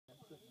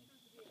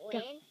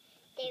when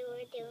they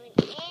were doing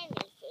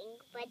anything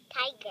but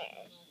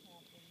tigers.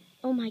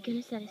 Oh my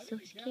goodness, that is so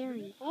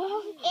scary.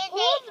 And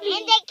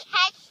they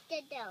catch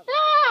them.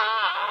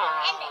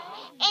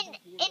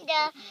 And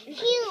the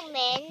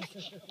humans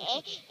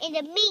and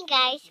the mean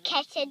guys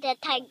catch the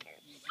tigers.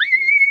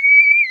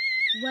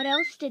 What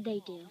else did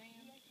they do?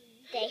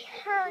 They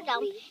hurt them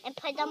and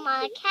put them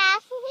on a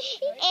cast,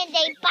 and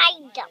they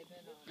bite them.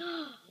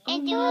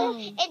 And they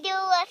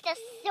left a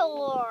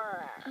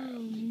sore. Oh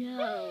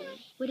no.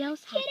 What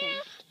else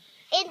happened?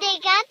 And they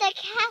got the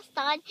cast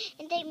on,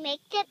 and they made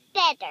it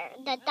better.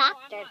 The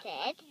doctor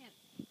did.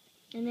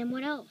 And then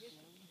what else?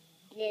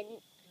 Then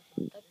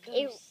The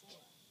ghost.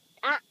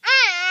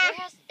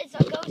 It's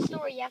a ghost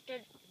story. You have to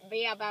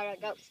be about a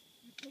ghost.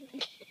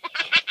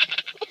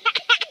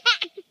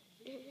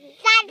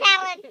 Stop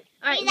telling.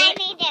 All right, Let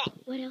me do it.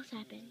 what else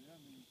happened?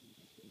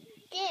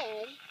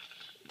 Then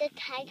the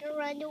tiger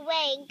run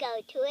away and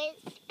go to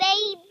its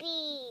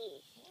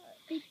babies.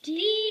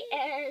 The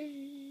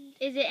end.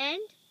 Is it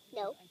end?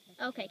 No.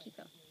 Okay, keep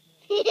going.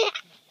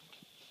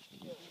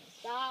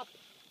 Stop.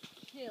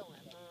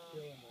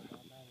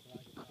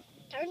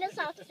 Turn this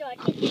off so I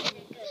can hear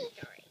the good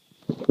story.